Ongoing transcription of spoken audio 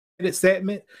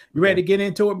segment. You ready to get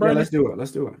into it, brother? Yeah, let's do it.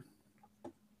 Let's do it.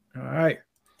 All right.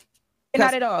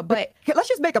 Not at all, but let's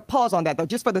just make a pause on that though,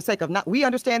 just for the sake of we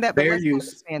understand that, but let's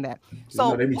understand that. So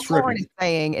what Lauren is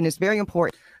saying, and it's very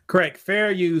important. Correct, fair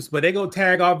use, but they gonna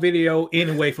tag our video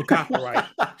anyway for copyright.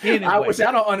 Anyway.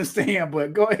 I don't understand,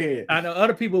 but go ahead. I know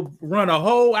other people run a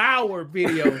whole hour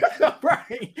video,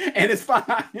 right, and it's fine.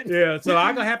 Yeah, so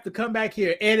I'm gonna have to come back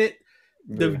here, edit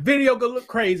the video, gonna look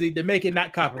crazy to make it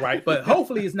not copyright, but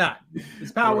hopefully it's not.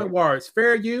 It's power in words,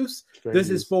 fair use. This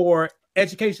is for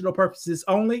educational purposes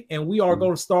only, and we are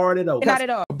going to start it over. Not at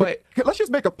all. But let's just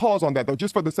make a pause on that though,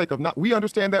 just for the sake of we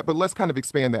understand that, but let's kind of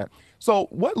expand that. So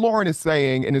what Lauren is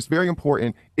saying, and it's very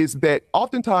important, is that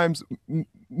oftentimes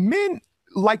men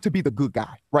like to be the good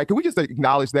guy, right? Can we just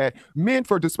acknowledge that men,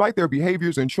 despite their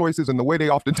behaviors and choices and the way they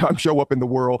oftentimes show up in the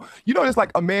world, it's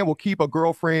like a man will keep a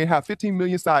girlfriend, have 15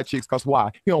 million side chicks, because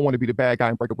why? He don't want to be the bad guy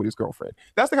and break up with his girlfriend.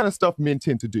 That's the kind of stuff men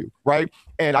tend to do, right?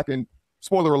 And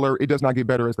spoiler alert, it does not get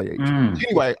better as they age.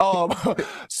 Anyway,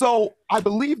 so I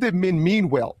believe that men mean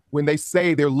well when they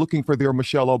say they're looking for their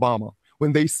Michelle Obama,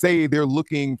 when they say they're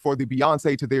looking for the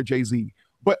Beyonce to their Jay-Z,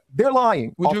 but they're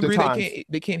lying. Would you agree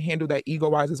they can't handle that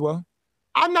ego-wise as well?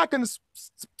 I'm not going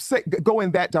to go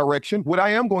in that direction. What I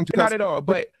am going to... Not at all,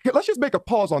 but let's just make a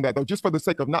pause on that though, just for the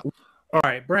sake of All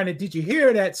right, Brandon, did you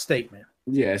hear that statement?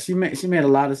 Yeah, she made a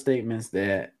lot of statements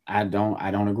that I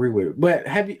don't agree with. But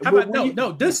have you? How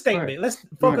about this statement? Let's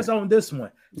focus on this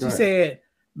one. She said,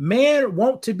 "Men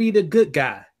want to be the good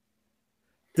guy,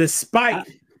 despite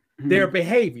their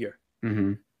behavior.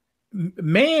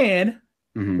 Man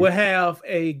will have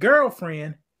a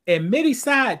girlfriend and many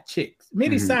side chicks.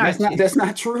 That's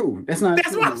not true. That's not.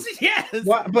 That's what she yes.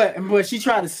 But she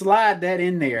tried to slide that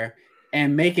in there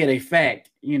and make it a fact,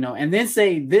 and then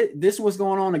say this was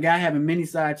going on. A guy having many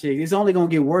side chicks. It's only gonna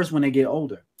get worse when they get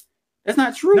older. That's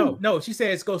not true. No. She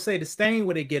said it's gonna say the same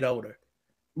when they get older.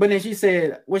 But then she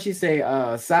said, what she say?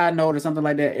 Side note or something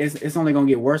like that. It's only gonna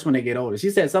get worse when they get older. She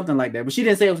said something like that, but she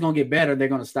didn't say it was gonna get better. They're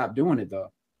gonna stop doing it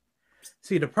though.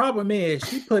 See, the problem is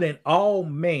she put in all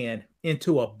men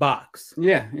into a box.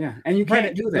 Yeah, and you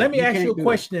can't do that. Let me ask you a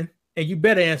question. And you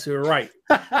better answer it right.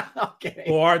 Okay.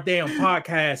 Or our damn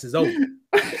podcast is over.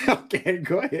 Okay,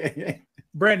 go ahead.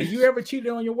 Brandon, you ever cheated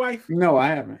on your wife? No, I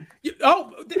haven't.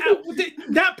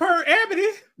 Not per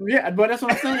evidence. Yeah, but that's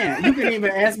what I'm saying. You can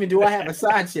even ask me, do I have a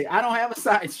side chick? I don't have a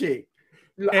side chick.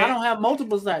 I don't have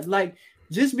multiple sides. Like,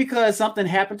 just because something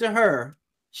happened to her,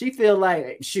 she feel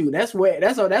like, shoot, that's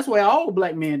where all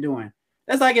black men doing.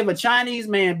 That's like if a Chinese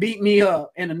man beat me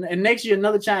up and next year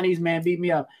another Chinese man beat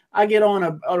me up. I get on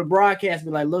a broadcast and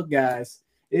be like, look, guys,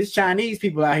 it's Chinese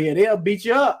people out here. They'll beat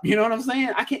you up. You know what I'm saying?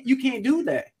 You can't do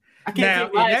that. I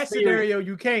can't. Now, in that scenario,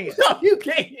 you can't. No, you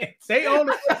can't. They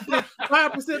only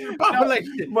 5% of the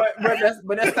population. No,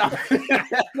 but that's not.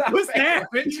 What's the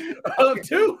average of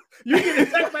two? You get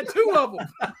attacked by two of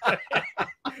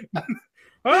them.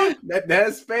 Huh?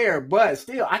 That's fair, but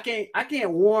still, I can't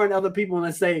warn other people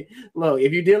and say, look,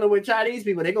 if you're dealing with Chinese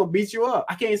people, they're gonna beat you up.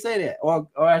 I can't say that, or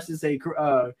I should say,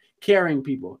 caring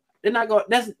people. They're not going.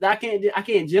 I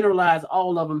can't generalize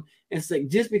all of them and say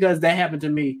just because that happened to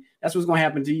me, that's what's gonna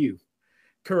happen to you.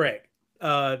 Correct,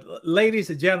 ladies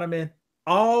and gentlemen.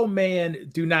 All men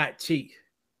do not cheat.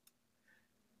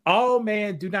 All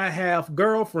men do not have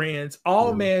girlfriends.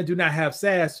 All men do not have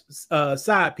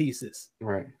side pieces.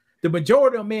 Right. The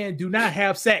majority of men do not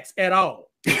have sex at all.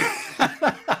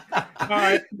 All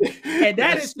right. And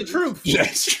that's the truth.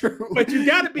 That's true. But you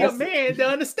got to be a man to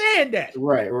understand that.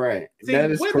 Right. See, that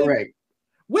is correct.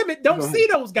 Women don't see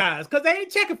those guys because they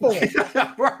ain't checking for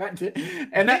them. Right.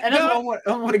 And that's what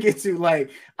I want to get to.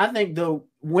 Like, I think the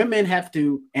women have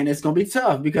to, and it's going to be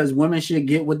tough because women should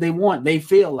get what they want. They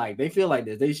feel like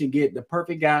this. They should get the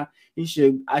perfect guy.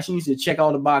 She needs to check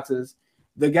all the boxes.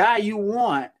 The guy you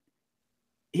want,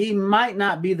 he might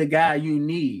not be the guy you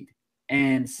need.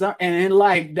 And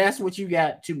that's what you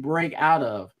got to break out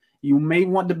of. You may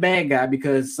want the bad guy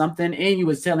because something in you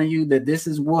is telling you that this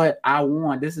is what I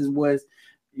want. This is what's,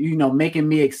 making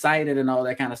me excited and all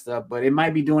that kind of stuff. But it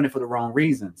might be doing it for the wrong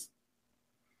reasons.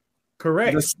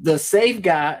 Correct. The safe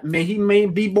guy, he may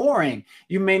be boring.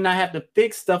 You may not have to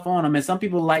fix stuff on him. And some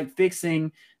people like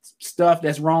fixing stuff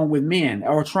that's wrong with men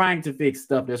or trying to fix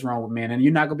stuff that's wrong with men. And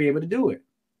you're not going to be able to do it.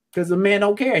 Because the man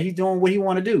don't care. He's doing what he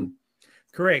want to do.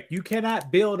 Correct. You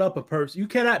cannot build up a person. You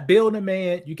cannot build a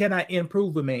man. You cannot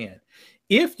improve a man.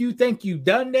 If you think you've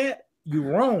done that,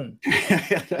 you're wrong.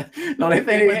 No, they think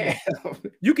they have.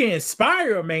 You can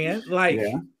inspire a man. Like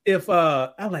if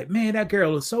I'm like, man, that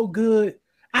girl is so good.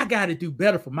 I got to do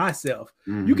better for myself.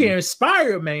 You can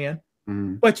inspire a man,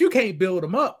 but you can't build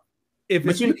him up.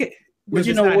 But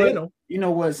you know what? You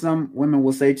know what some women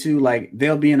will say too? Like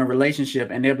they'll be in a relationship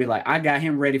and they'll be like, I got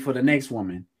him ready for the next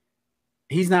woman.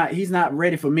 He's not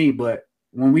ready for me, but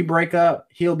when we break up,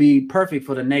 he'll be perfect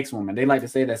for the next woman. They like to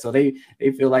say that. So they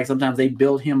feel like sometimes they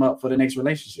build him up for the next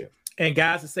relationship. And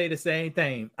guys will say the same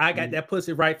thing. I got that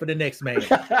pussy right for the next man.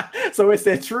 So is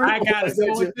that true? I got to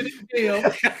go into the deal.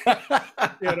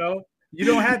 You know, you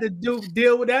don't have to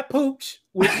deal with that pooch,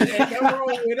 which ain't nothing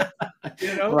wrong with it.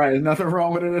 You know, right? There's nothing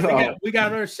wrong with it at all. We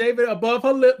got her shave it above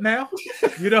her lip now.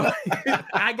 You know,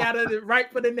 I got it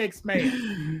right for the next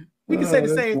man. We can say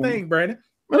the same thing, Brandon.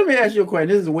 But let me ask you a question.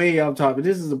 This is way off topic.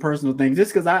 This is a personal thing.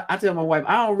 Just because I tell my wife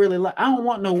I don't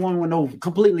want no woman with no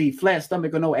completely flat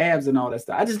stomach or no abs and all that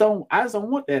stuff. I just don't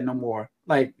want that no more.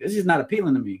 Like it's just not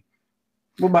appealing to me.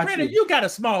 What about Brandon, you? You got a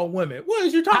small woman. What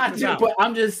is you talking about? But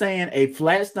I'm just saying a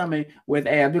flat stomach with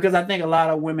abs because I think a lot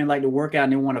of women like to work out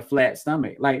and they want a flat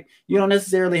stomach. Like you don't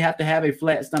necessarily have to have a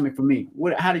flat stomach for me.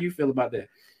 How do you feel about that?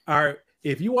 All right.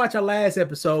 If you watch our last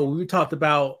episode, we talked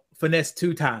about finesse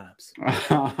 2 times.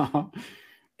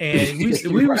 And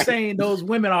we were saying those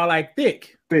women are like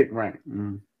thick. Thick, right.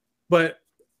 Mm. But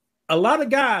a lot of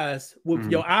guys,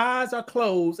 with your eyes are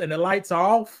closed and the lights are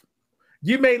off,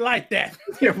 you may like that.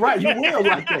 Yeah, right. You will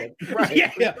like that. Right.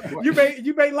 Yeah. Right.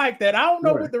 You may like that. I don't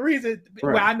know what the reason.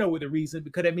 Right. Well, I know what the reason,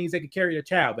 because it means they can carry a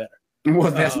child better.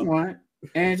 Well, that's one.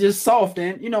 And just soft.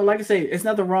 And, like I say, it's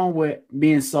nothing wrong with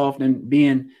being soft and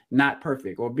being not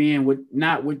perfect or being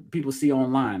not what people see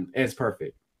online as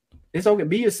perfect. It's okay.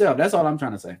 Be yourself. That's all I'm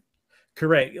trying to say.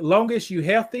 Correct. As long as you're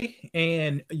healthy,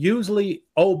 and usually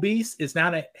obese is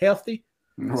not healthy.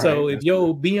 Right. So if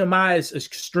your BMI is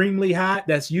extremely high,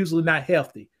 that's usually not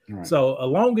healthy. Right. So as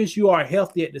long as you are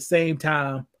healthy at the same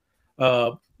time,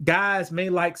 guys may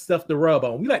like stuff to rub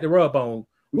on. We like to rub on.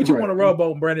 What you want to rub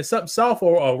on, Brandon? Something soft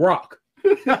or a rock?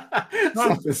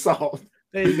 Something soft.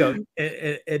 There you go.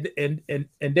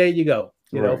 And there you go.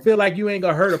 You know, feel like you ain't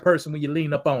gonna hurt a person when you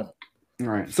lean up on them. All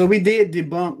right. So we did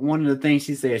debunk one of the things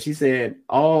she said. She said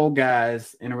all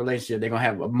guys in a relationship, they're going to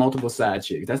have multiple side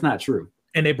chicks. That's not true.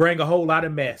 And they bring a whole lot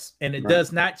of mess. And it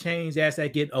does not change as they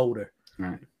get older.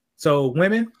 Right. So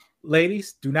women,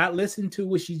 ladies, do not listen to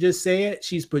what she just said.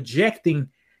 She's projecting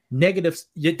negative.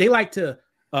 They like to,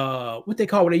 what they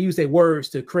call when they use their words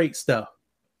to create stuff.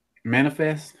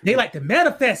 Manifest? They like to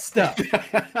manifest stuff.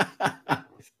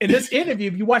 In this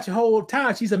interview, if you watch the whole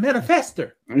time, she's a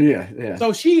manifester. Yeah.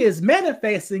 So she is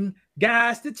manifesting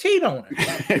guys to cheat on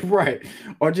her. Right.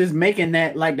 Or just making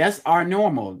that like that's our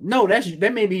normal. No,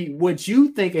 that may be what you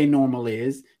think a normal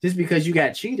is just because you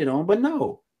got cheated on, but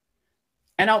no.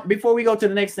 And before we go to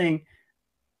the next thing,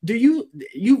 do you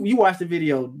watch the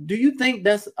video? Do you think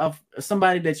that's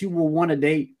somebody that you will want to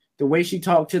date the way she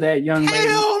talked to that young lady?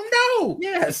 Hell no.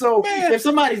 Yeah, so if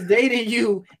somebody's dating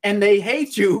you and they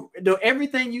hate you,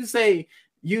 everything you say,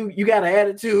 you got an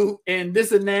attitude and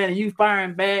this and that, and you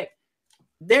firing back,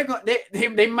 they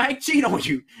might cheat on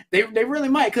you. They really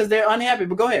might because they're unhappy.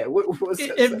 But go ahead.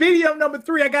 In video number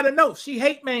 3, I got to know she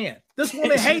hate man. This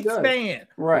woman hates man.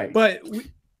 Right. But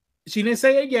she didn't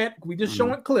say it yet. We just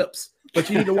showing clips. But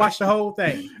you need to watch the whole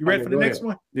thing. You ready for the next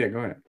one? Yeah, go ahead.